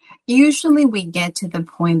 Usually we get to the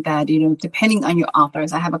point that, depending on your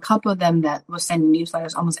authors, I have a couple of them that will send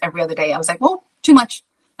newsletters almost every other day. I was like, well, too much.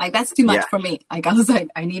 Like, that's too much for me. Like, I was like,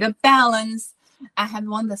 I need a balance. I have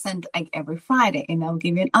one that sends like every Friday, and I'll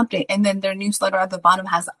give you an update. And then their newsletter at the bottom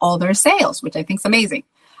has all their sales, which I think is amazing.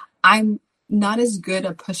 I'm not as good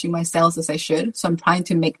at pushing my sales as I should. So I'm trying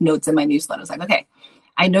to make notes in my newsletters. Like, okay,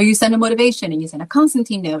 I know you send a motivation and you send a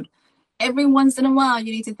Constantine note. Every once in a while,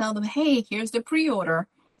 you need to tell them, hey, here's the pre-order.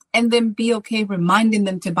 and then be okay reminding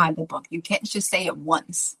them to buy the book. You can't just say it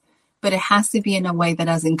once, but it has to be in a way that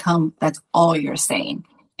doesn't come, that's all you're saying,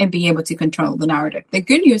 and be able to control the narrative. The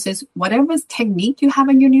good news is whatever technique you have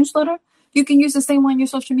in your newsletter, you can use the same one on your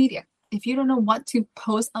social media. If you don't know what to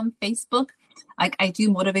post on Facebook, like I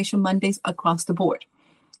do Motivation Mondays across the board.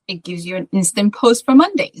 It gives you an instant post for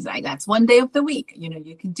Mondays. Like that's one day of the week. You know,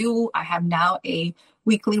 you can do, I have now a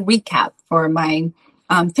weekly recap for my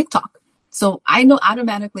TikTok. So I know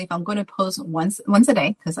automatically if I'm going to post once a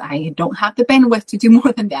day, because I don't have the bandwidth to do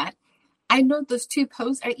more than that, I know those 2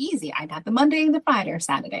 posts are easy. I got the Monday and the Friday or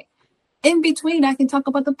Saturday. In between, I can talk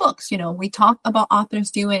about the books. You know, we talk about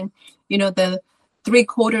authors doing, you know, the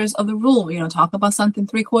 3/4 of the rule, you know, talk about something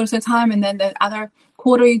 3/4 of the time. And then the other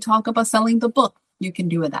quarter, you talk about selling the book. You can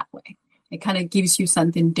do it that way. It kind of gives you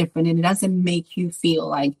something different, and it doesn't make you feel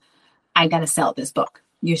like I got to sell this book.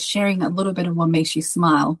 You're sharing a little bit of what makes you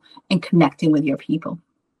smile and connecting with your people.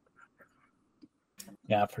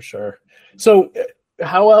 Yeah, for sure. So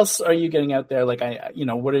how else are you getting out there? Like,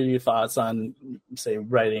 what are your thoughts on, say,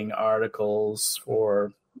 writing articles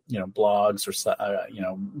for, blogs or,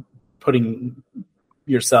 putting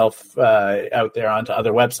yourself out there onto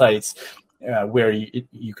other websites where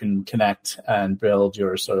you can connect and build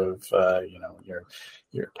your sort of,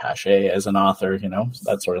 your cachet as an author,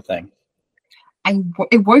 that sort of thing.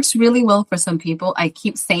 It works really well for some people. I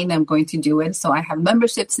keep saying I'm going to do it. So I have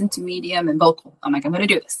memberships into Medium and Vocal. I'm like, I'm going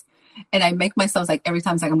to do this. And I make myself like every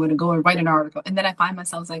time it's like I'm going to go and write an article. And then I find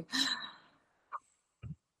myself like,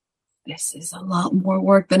 this is a lot more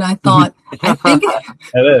work than I thought. I think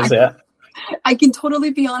it is, yeah. I can totally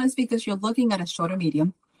be honest because you're looking at a shorter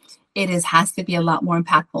medium. It has to be a lot more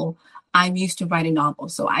impactful. I'm used to writing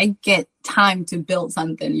novels. So I get time to build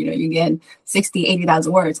something. You get 60,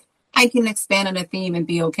 80,000 words. I can expand on a theme and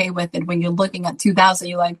be okay with it. When you're looking at 2,000,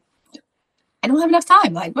 you're like, I don't have enough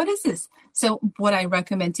time. Like, what is this? So what I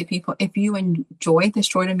recommend to people, if you enjoy the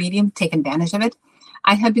shorter medium, take advantage of it.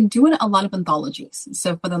 I have been doing a lot of anthologies.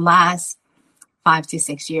 So for the last 5 to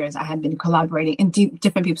 6 years, I had been collaborating in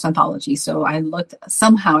different people's anthologies. So I looked,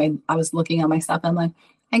 somehow I was looking at my stuff. I'm like,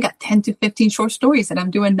 I got 10 to 15 short stories and I'm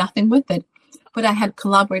doing nothing with it. But I had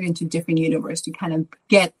collaborated into different universe to kind of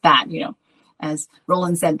get that, as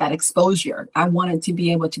Roland said, that exposure. I wanted to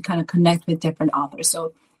be able to kind of connect with different authors.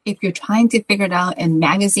 So if you're trying to figure it out and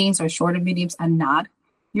magazines or shorter mediums are not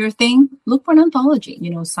your thing, look for an anthology,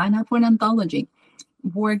 sign up for an anthology.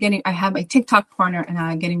 I have a TikTok partner and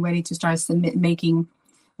I'm getting ready to start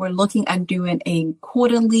we're looking at doing a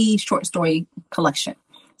quarterly short story collection.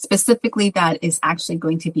 Specifically, that is actually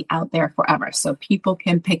going to be out there forever. So people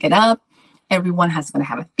can pick it up. Everyone going to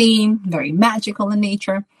have a theme, very magical in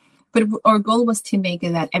nature. But our goal was to make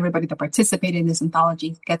it that everybody that participated in this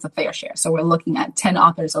anthology gets a fair share. So we're looking at 10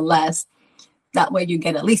 authors or less. That way you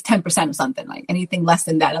get at least 10% of something. Like anything less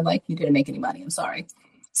than that, I'm like, you didn't make any money. I'm sorry.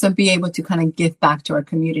 So be able to kind of give back to our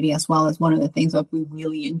community as well as one of the things that we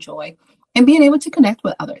really enjoy, and being able to connect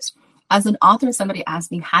with others. As an author, somebody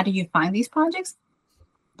asked me, how do you find these projects?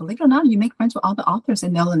 Believe it or not, you make friends with all the authors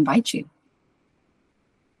and they'll invite you.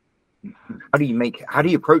 How do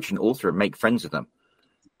you approach an author and make friends with them?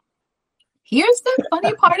 Here's the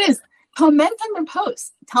funny part is comment on their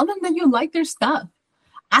posts. Tell them that you like their stuff.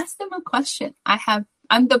 Ask them a question.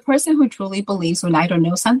 I'm the person who truly believes when I don't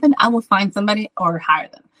know something, I will find somebody or hire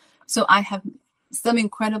them. So I have some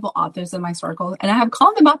incredible authors in my circle, and I have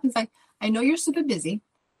called them up and said, I know you're super busy,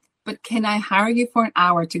 but can I hire you for an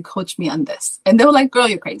hour to coach me on this? And they were like, girl,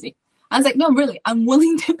 you're crazy. I was like, no, really, I'm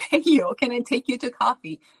willing to pay you. Can I take you to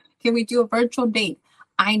coffee? Can we do a virtual date?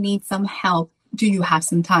 I need some help. Do you have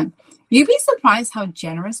some time? You'd be surprised how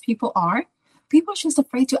generous people are. People are just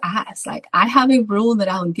afraid to ask. Like, I have a rule that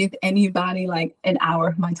I'll give anybody like an hour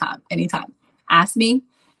of my time, anytime. Ask me,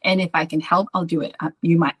 and if I can help, I'll do it. I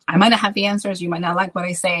might not have the answers. You might not like what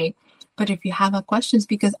I say, but if you have questions,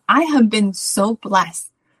 because I have been so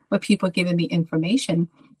blessed with people giving me information,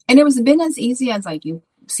 and it was been as easy as like you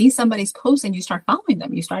see somebody's post and you start following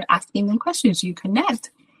them, you start asking them questions, you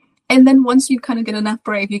connect. And then once you kind of get enough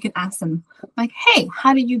brave, you can ask them like, hey,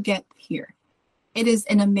 how did you get here? It is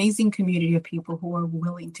an amazing community of people who are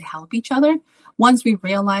willing to help each other once we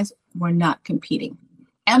realize we're not competing.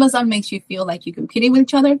 Amazon makes you feel like you're competing with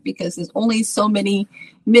each other because there's only so many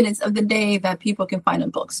minutes of the day that people can find in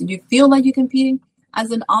books. And you feel like you're competing.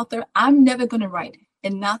 As an author, I'm never going to write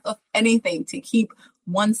enough of anything to keep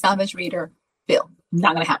one savage reader filled.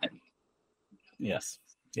 Not going to happen. Yes,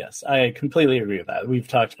 I completely agree with that. We've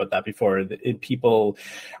talked about that before.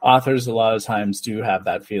 Authors a lot of times do have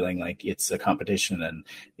that feeling like it's a competition and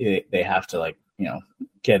they have to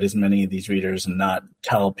get as many of these readers and not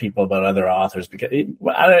tell people about other authors, because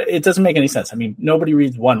it doesn't make any sense. I mean, nobody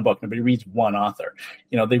reads one book, nobody reads one author.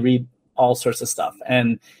 They read all sorts of stuff.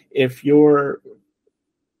 And if you're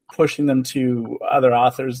pushing them to other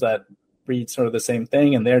authors that read sort of the same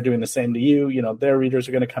thing and they're doing the same to you, their readers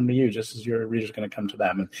are going to come to you just as your readers are going to come to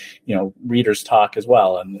them. And, readers talk as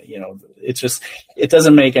well. And, it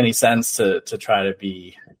doesn't make any sense to try to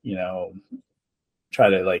be, try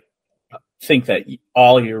to like think that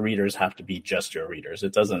all your readers have to be just your readers.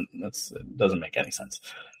 It doesn't make any sense.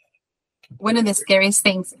 One of the scariest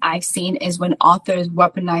things I've seen is when authors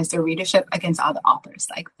weaponize their readership against other authors.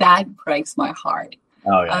 Like, that breaks my heart.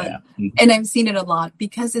 Oh, yeah. Mm-hmm. And I've seen it a lot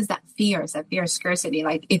because it's that fear of scarcity.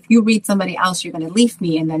 Like, if you read somebody else, you're going to leave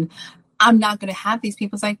me, and then I'm not going to have these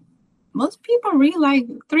people. It's like, most people read like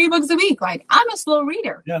 3 books a week. Like, I'm a slow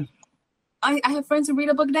reader. Yeah. I have friends who read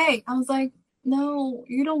a book a day. I was like, no,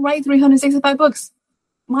 you don't write 365 books.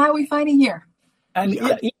 Why are we fighting here? And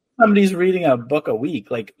even somebody's reading a book a week,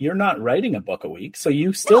 like, you're not writing a book a week, so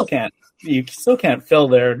you still can't fill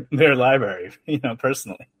their library,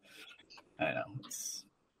 personally. I know.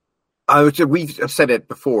 We've said it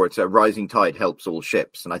before. It's a rising tide helps all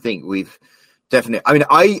ships, and I think we've definitely. I mean,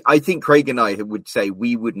 I think Craig and I would say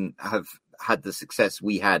we wouldn't have had the success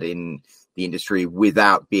we had in the industry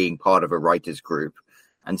without being part of a writers group,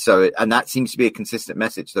 and that seems to be a consistent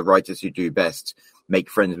message. The writers who do best make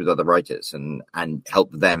friends with other writers and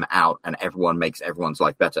help them out, and everyone makes everyone's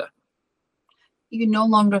life better. You no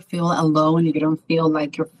longer feel alone. You don't feel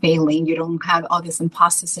like you're failing. You don't have all this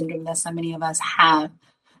imposter syndrome that so many of us have,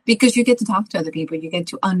 because you get to talk to other people. You get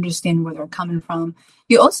to understand where they're coming from.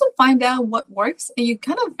 You also find out what works, and you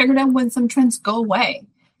kind of figure out when some trends go away,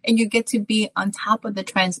 and you get to be on top of the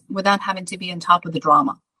trends without having to be on top of the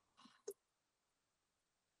drama.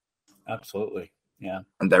 Absolutely. Yeah.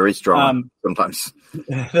 And there is drama sometimes.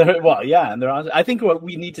 Well, yeah. And I think what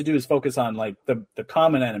we need to do is focus on like the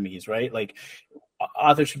common enemies, right? Like,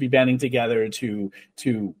 authors should be banding together to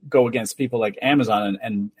go against people like Amazon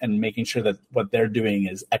and making sure that what they're doing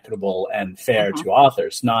is equitable and fair to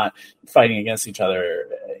authors, not fighting against each other,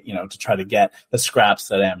 to try to get the scraps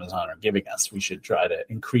that Amazon are giving us. We should try to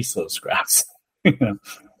increase those scraps.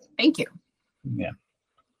 Thank you. Yeah.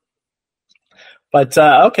 But,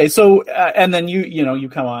 okay. So, and then you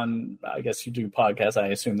come on, I guess you do podcasts. I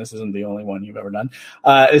assume this isn't the only one you've ever done.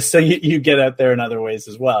 So you get out there in other ways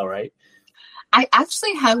as well, right? I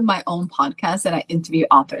actually have my own podcast that I interview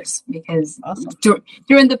authors because Awesome.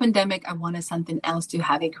 During the pandemic, I wanted something else to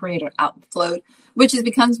have a creator outflow, which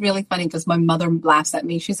becomes really funny because my mother laughs at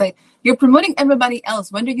me. She's like, "You're promoting everybody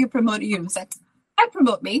else. When do you promote you?" It's like, "I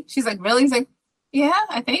promote me." She's like, "Really?" He's like, "Yeah,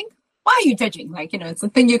 I think." Why are you judging? Like, it's a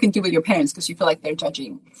thing you can do with your parents because you feel like they're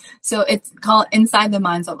judging. So it's called Inside the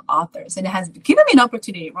Minds of Authors. And it has given me an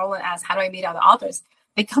opportunity. Roland asks, how do I meet other authors?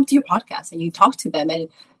 They come to your podcast and you talk to them, and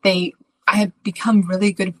I have become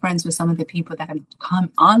really good friends with some of the people that have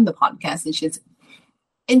come on the podcast, and she's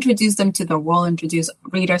introduced them to the world, introduce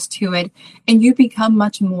readers to it. And you become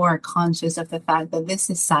much more conscious of the fact that this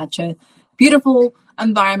is such a beautiful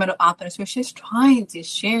environment of authors who are just trying to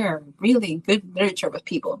share really good literature with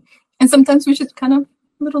people. And sometimes we're just kind of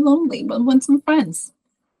a little lonely, but want some friends.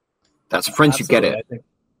 That's friends you get it. I think.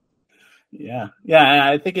 Yeah,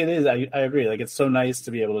 I think it is. I agree. Like, it's so nice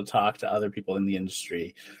to be able to talk to other people in the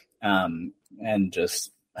industry, and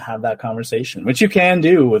just have that conversation, which you can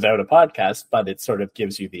do without a podcast, but it sort of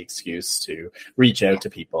gives you the excuse to reach out to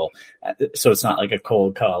people. So it's not like a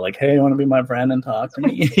cold call, like, "Hey, you want to be my friend and talk to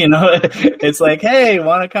me?" It's like, "Hey,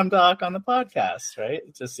 want to come talk on the podcast?" Right?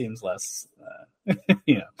 It just seems less,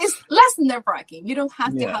 It's less nerve-wracking. You don't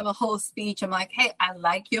have to have a whole speech. I'm like, "Hey, I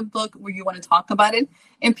like your book. Where you want to talk about it?"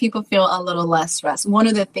 And people feel a little less stressed. One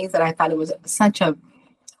of the things that I thought it was such a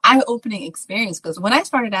eye-opening experience, because when I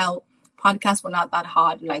started out, podcasts were not that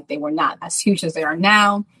hot. Like, they were not as huge as they are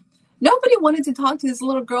now. Nobody wanted to talk to this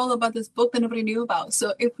little girl about this book that nobody knew about.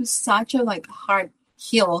 So it was such a hard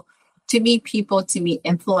hill to meet people, to meet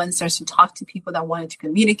influencers, to talk to people that wanted to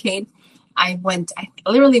communicate. I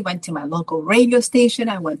literally went to my local radio station.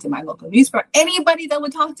 I went to my local newspaper. Anybody that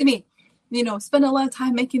would talk to me, spend a lot of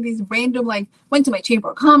time making these random, went to my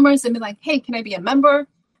Chamber of Commerce and be like, "Hey, can I be a member?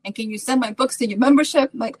 And can you send my books to your membership?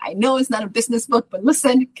 Like, I know it's not a business book, but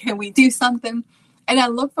listen, can we do something?" And I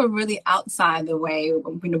look for really outside the way,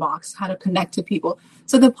 in the box, how to connect to people.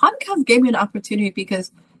 So the podcast gave me an opportunity,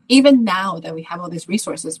 because even now that we have all these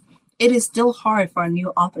resources, it is still hard for a new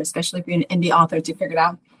author, especially if you're an indie author, to figure it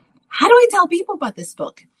out. How do I tell people about this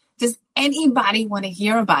book? Does anybody want to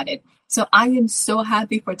hear about it? So I am so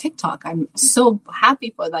happy for TikTok. I'm so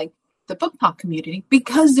happy for the book talk community,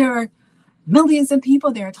 because there are millions of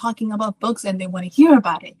people there are talking about books and they want to hear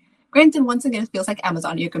about it. Granted, once again, it feels like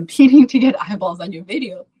Amazon. You're competing to get eyeballs on your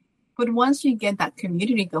video. But once you get that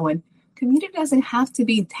community going, community doesn't have to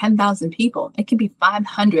be 10,000 people. It can be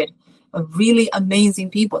 500 of really amazing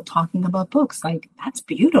people talking about books. Like, that's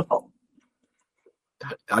beautiful.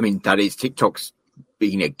 I mean, that is TikTok's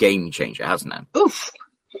being a game changer, hasn't it? Oof.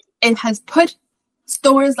 It has put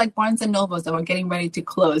stores like Barnes and Nobles that were getting ready to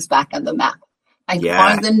close back on the map. Like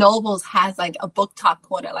Barnes and Nobles has like a book talk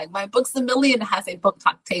corner. Like My Books a Million has a book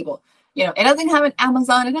talk table. You know, it doesn't have an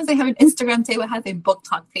Amazon. It doesn't have an Instagram table. It has a book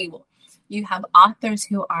talk table. You have authors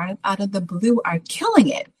who are out of the blue are killing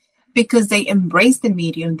it because they embraced the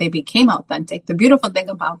medium. They became authentic. The beautiful thing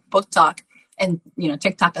about book talk and, you know,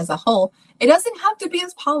 TikTok as a whole, it doesn't have to be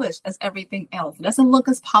as polished as everything else. It doesn't look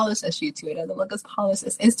as polished as YouTube. It doesn't look as polished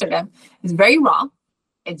as Instagram. It's very raw.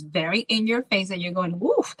 It's very in your face and you're going,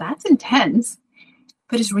 woof, that's intense.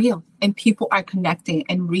 But it's real and people are connecting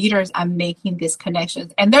and readers are making these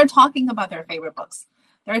connections and they're talking about their favorite books.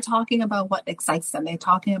 They're talking about what excites them. They're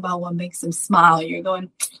talking about what makes them smile. You're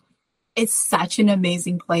going, it's such an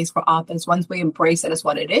amazing place for authors. Once we embrace it as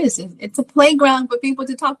what it is, it's a playground for people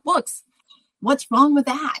to talk books. What's wrong with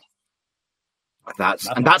that?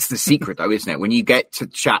 That's the secret, though, isn't it? When you get to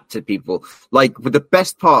chat to people, like the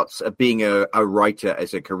best parts of being a writer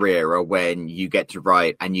as a career are when you get to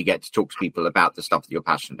write and you get to talk to people about the stuff that you're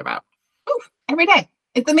passionate about. Oof, every day.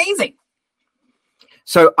 It's amazing.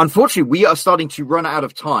 So, unfortunately, we are starting to run out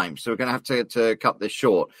of time, so we're going to have to cut this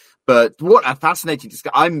short. But what a fascinating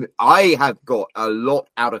discussion. I have got a lot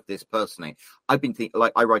out of this personally. I've been thinking,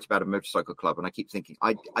 like, I write about a motorcycle club and I keep thinking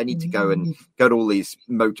I need to go to all these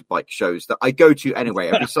motorbike shows that I go to anyway.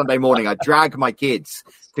 Every Sunday morning, I drag my kids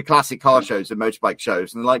to classic car shows and motorbike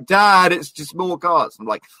shows. And they're like, Dad, it's just more cars. I'm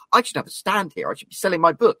like, I should have a stand here. I should be selling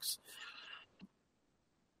my books.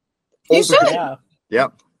 You should. Yeah.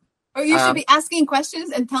 Or you should be asking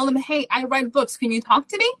questions and tell them, hey, I write books. Can you talk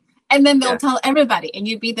to me? And then they'll tell everybody, and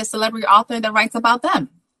you'd be the celebrity author that writes about them.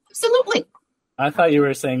 Absolutely. I thought you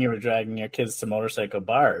were saying you were dragging your kids to motorcycle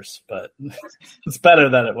bars, but it's better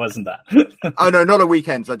that it wasn't that. Oh, no, not on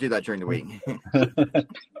weekends. I do that during the week.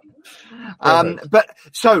 But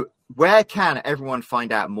so where can everyone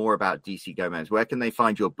find out more about DC Gomez? Where can they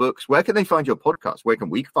find your books? Where can they find your podcast? Where can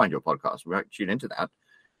we find your podcast? We might tune into that.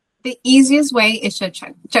 The easiest way is to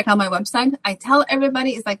check out my website. I tell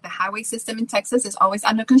everybody it's like the highway system in Texas is always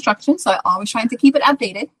under construction, so I'm always trying to keep it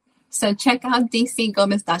updated. So check out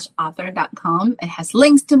dcgomez-author.com. It has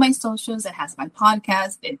links to my socials. It has my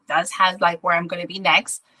podcast. It does have like where I'm going to be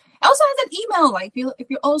next. It also has an email. Like if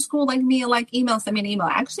you're old school like me, like email, send me an email.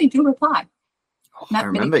 I actually do reply. I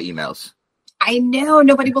remember emails. I know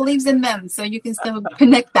nobody believes in them, so you can still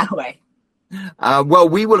connect that way. Well,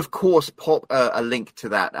 we will, of course, pop a link to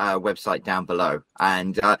that website down below.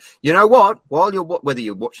 And you know what? Whether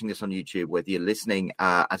you're watching this on YouTube, whether you're listening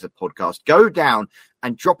as a podcast, go down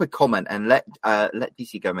and drop a comment and let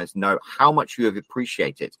DC Gomez know how much you have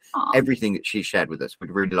appreciated everything that she shared with us.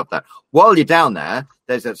 We'd really love that. While you're down there,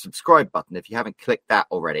 there's a subscribe button. If you haven't clicked that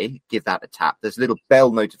already, give that a tap. There's a little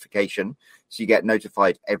bell notification, so you get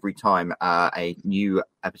notified every time a new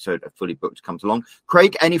episode of Fully Booked comes along.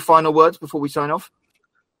 Craig, any final words before we sign off?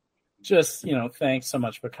 Just, thanks so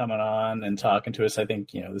much for coming on and talking to us. I think,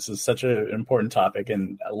 this is such an important topic,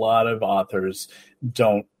 and a lot of authors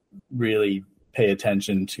don't really pay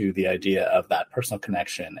attention to the idea of that personal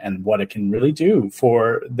connection and what it can really do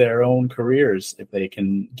for their own careers if they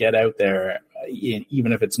can get out there,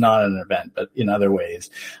 even if it's not an event, but in other ways,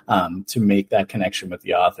 to make that connection with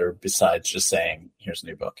the author besides just saying, here's a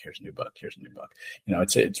new book, here's a new book, here's a new book.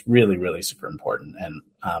 It's really, really super important. And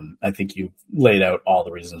I think you laid out all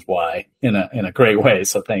the reasons why in a great way.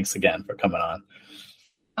 So thanks again for coming on.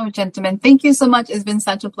 Oh, gentlemen, thank you so much. It's been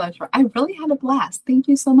such a pleasure. I really had a blast. Thank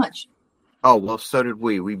you so much. Oh, well, so did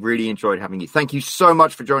we. We really enjoyed having you. Thank you so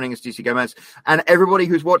much for joining us, DC Gomez. And everybody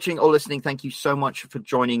who's watching or listening, thank you so much for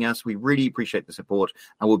joining us. We really appreciate the support.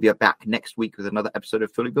 And we'll be back next week with another episode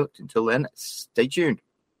of Fully Booked. Until then, stay tuned.